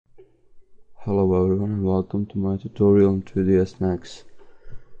Hello everyone and welcome to my tutorial on 3ds Max.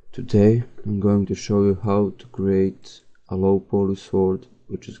 Today I'm going to show you how to create a low poly sword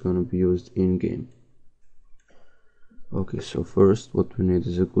which is going to be used in game. Okay, so first what we need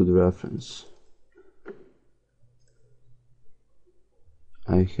is a good reference.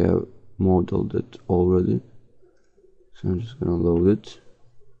 I have modeled it already, so I'm just going to load it.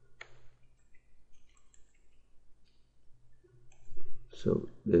 So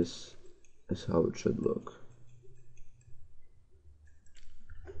this is how it should look.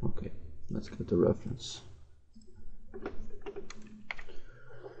 Okay, let's get the reference.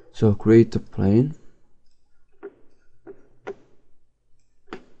 So create a plane,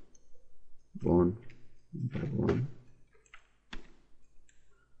 one by one.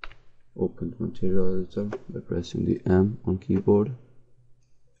 Open the material editor by pressing the M on keyboard.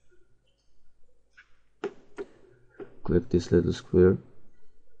 Click this little square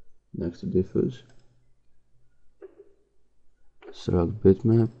next to diffuse. Select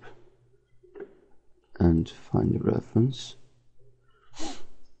bitmap and find the reference.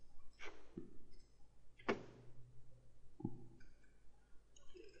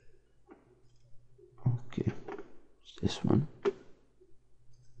 Okay, it's this one.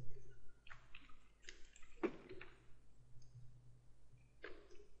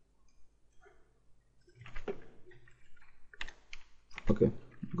 Okay,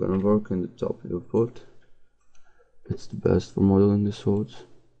 I'm gonna work in the top viewport. It's the best for modeling the swords,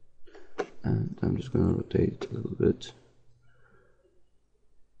 and I'm just gonna rotate it a little bit.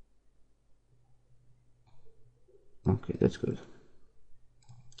 Okay, that's good.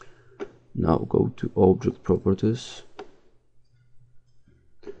 Now go to object properties,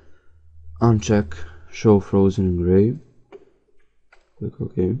 uncheck show frozen in gray, click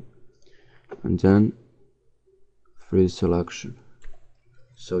OK, and then freeze selection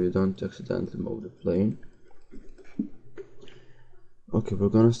so you don't accidentally move the plane. Okay, we're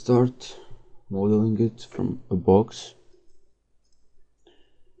gonna start modeling it from a box.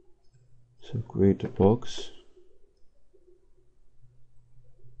 So create a box.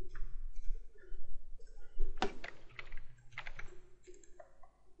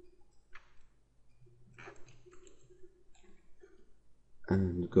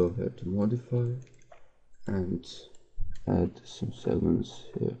 And go ahead to modify and add some segments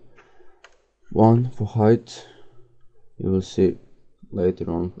here. One for height, you will see later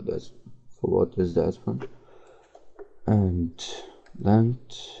on for what is that one. And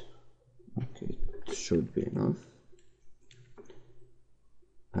length, okay, it should be enough.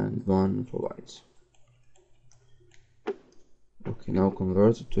 And one for width. Okay, now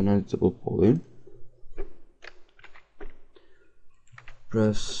convert it to an editable poly.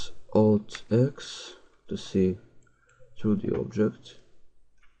 Press Alt X to see through the object.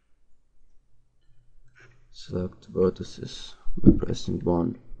 Select vertices by pressing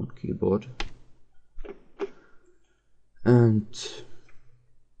 1 on keyboard. And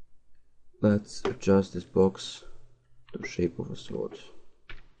let's adjust this box to the shape of a sword.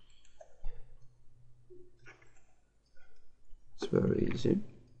 It's very easy.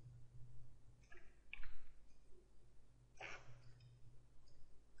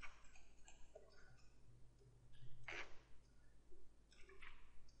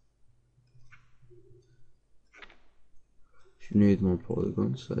 If you need more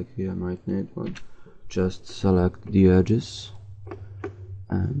polygons, like here I might need one, just select the edges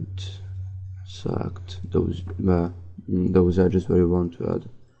and select those edges where you want to add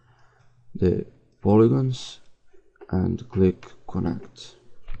the polygons and click connect.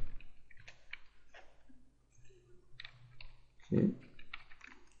 Okay.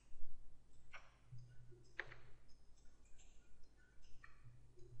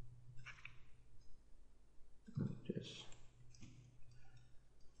 Like this.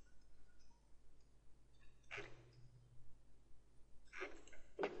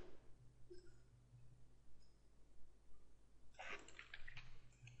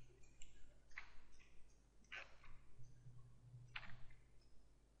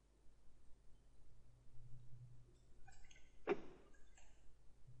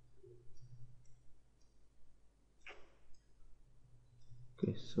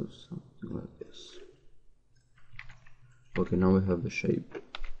 Okay, so something like this. Okay, now we have the shape,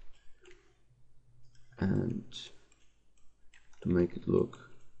 and to make it look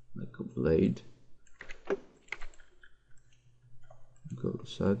like a blade, go to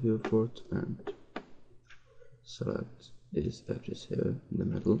side viewport and select these edges here in the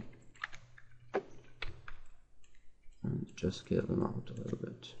middle and just scale them out a little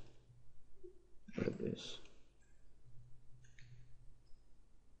bit like this.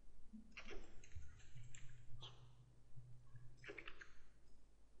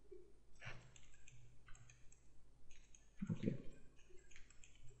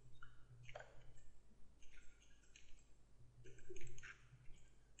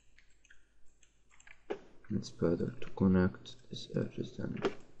 It's better to connect these edges than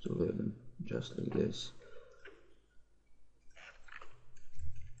to leave them just like this.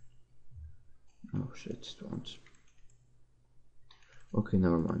 Oh shit, it won't. Okay,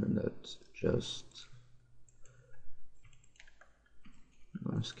 never mind on that. Just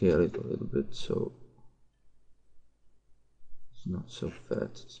I'm gonna scale it a little bit so it's not so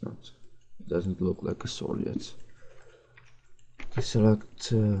fat. It doesn't look like a sword yet. Okay,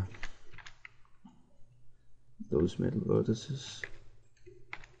 select those middle vertices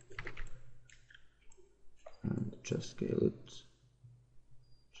and just scale it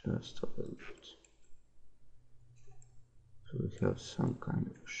just a little bit so we have some kind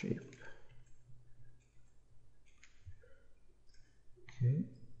of shape. Okay,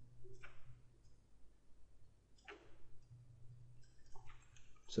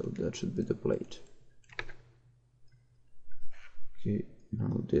 so that should be the plate. Okay,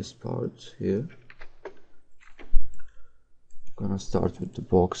 now this part here, I'm gonna start with the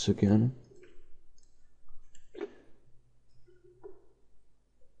box again.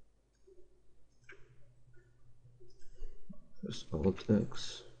 Press Alt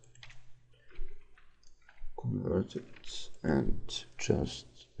X, convert it, and just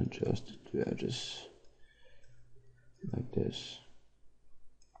adjust the edges like this.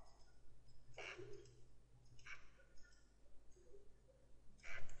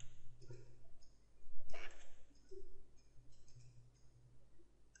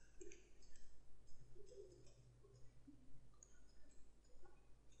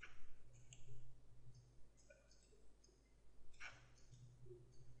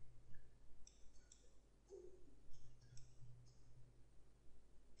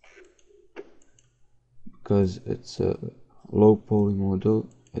 Because it's a low poly model,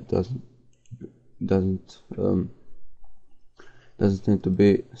 it doesn't need to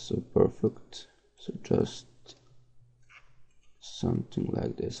be so perfect, so just something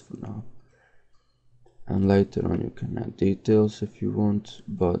like this for now, and later on you can add details if you want,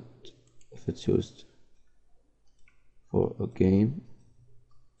 but if it's used for a game,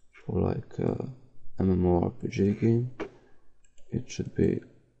 for like a MMORPG game, it should be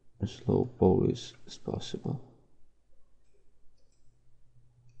as low poly as possible.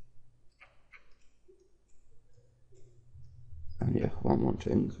 And yeah, one more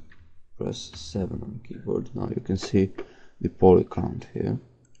thing, press 7 on the keyboard. Now you can see the poly count here.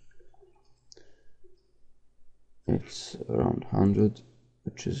 It's around 100,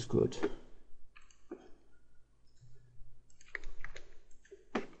 which is good.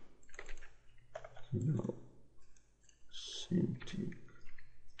 Now, same thing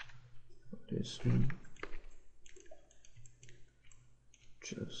for this one.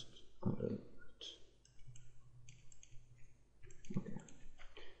 Just a little bit.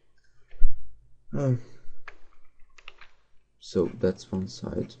 Okay. So that's one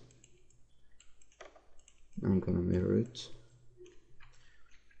side. I'm gonna mirror it.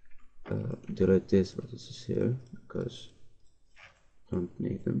 Delete these vertices here because don't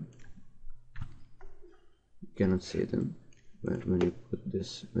need them. You cannot see them. When you put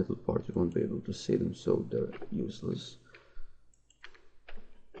this middle part, you won't be able to see them, so they're useless.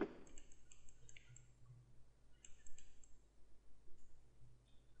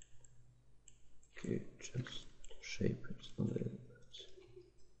 Okay, just shape it a little bit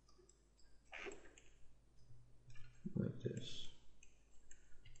like this.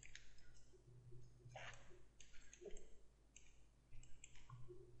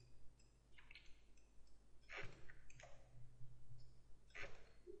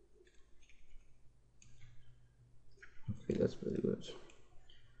 Okay, that's pretty good.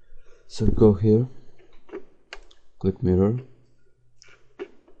 So go here, click mirror,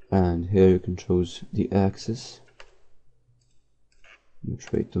 and here you can choose the axis,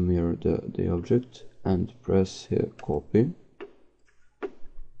 which way to mirror the object, and press here copy.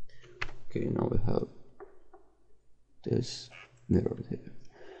 Okay, now we have this mirrored here.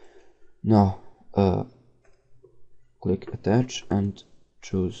 Now click attach and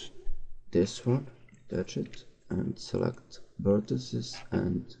choose this one, attach it, and select vertices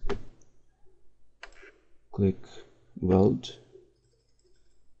and click weld,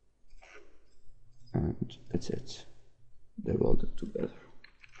 and that's it, they're welded together.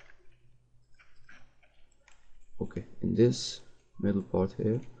 Okay, in this middle part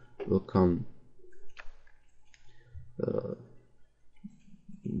here will come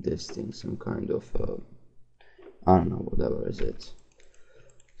this thing, some kind of I don't know, whatever is it.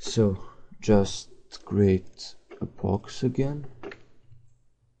 So just create a box again,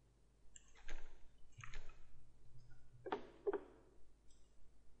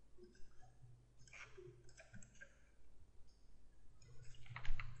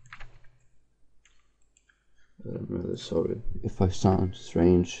 really sorry if I sound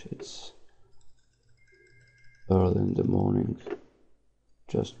strange. It's early in the morning.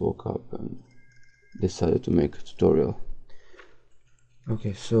 Just woke up and decided to make a tutorial.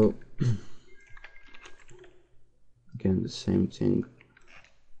 Okay, so again the same thing.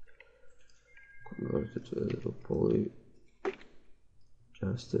 Convert it to a little poly.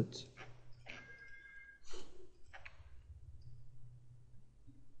 Adjust it.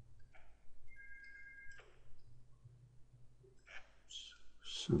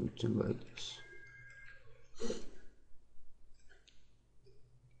 Something like this.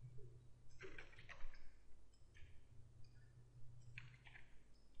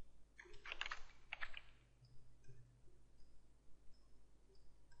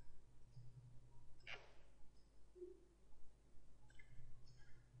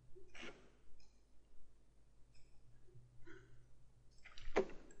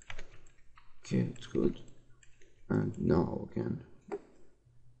 Okay, it's good. And now again,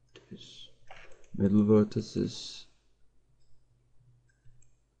 this middle vertices.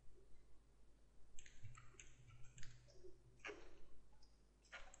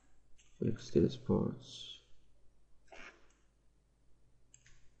 Fix these parts.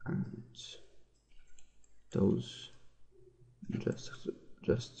 And those, just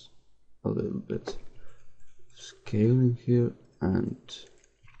a little bit scaling here, and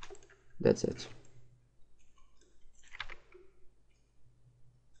that's it.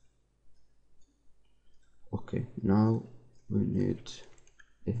 Okay, now we need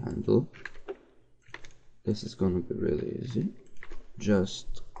a handle. This is gonna be really easy.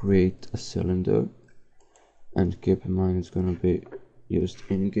 Just create a cylinder, and keep in mind it's gonna be used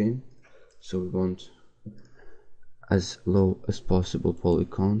in game, so we want as low as possible poly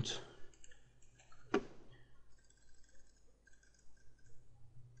count.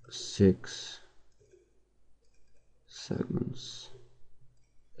 6 segments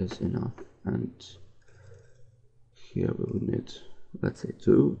is enough, and here we would need, let's say,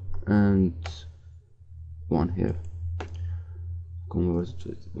 2 and 1 here. Convert it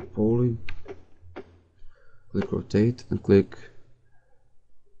to the poly, click rotate and click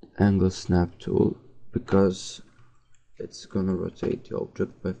angle snap tool, because it's gonna rotate the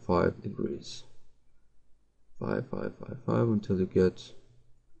object by 5 degrees. 5, 5, 5, 5 until you get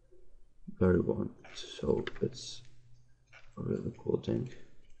where you want. So it's a really cool thing.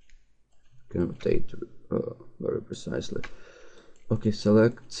 You can rotate very precisely. Okay,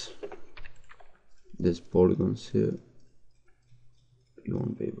 select these polygons here. You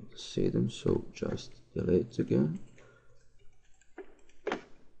won't be able to see them, so just delete again.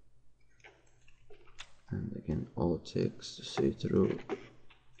 And again, Alt X to see through.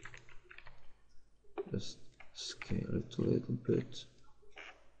 Just scale it a little bit.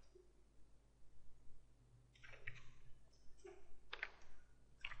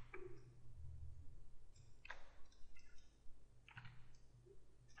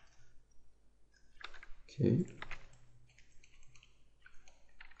 Okay.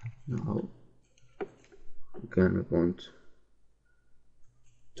 Now, again, I want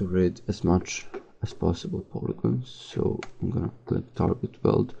to read as much as possible polygons, so I'm gonna click target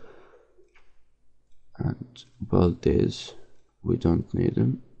weld and weld these. We don't need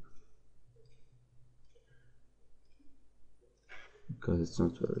them because it's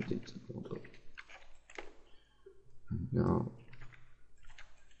not very detailed model. And now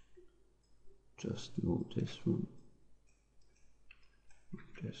just move this one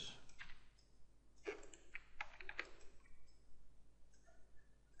like this.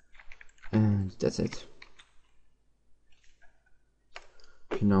 And that's it.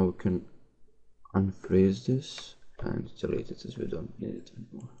 Okay, now we can unfreeze this and delete it as we don't need it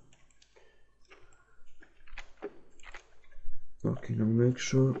anymore. Okay, now make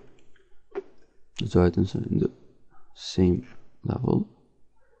sure the items are in the same level.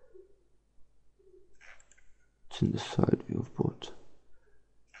 It's in the side view of both.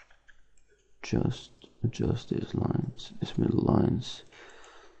 Just adjust these lines, these middle lines,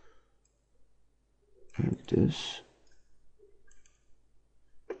 like this.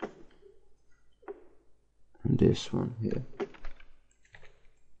 And this one here.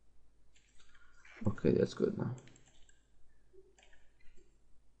 Okay, that's good now.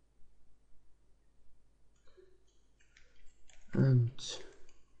 And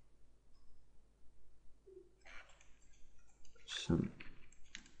some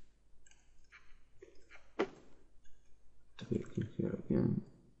tweaking here again.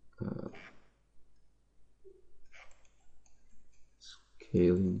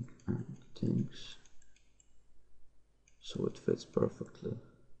 Scaling and things so it fits perfectly.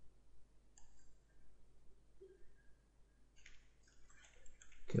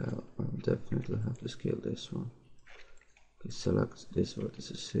 Okay, I'll definitely have to scale this one. Okay, select this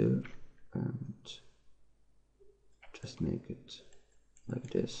vertices here and just make it like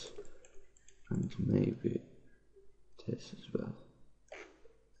this, and maybe this as well.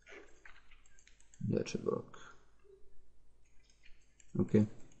 That should work. Okay,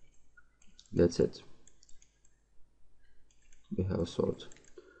 that's it. We have a sword.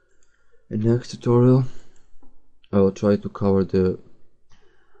 In next tutorial I will try to cover the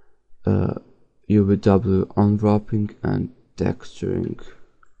UVW unwrapping and texturing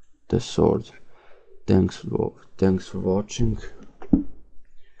the sword. Thanks for watching.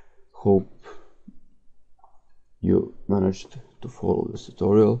 Hope you managed to follow this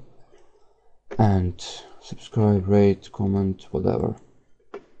tutorial, and subscribe, rate, comment, whatever.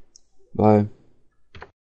 Bye.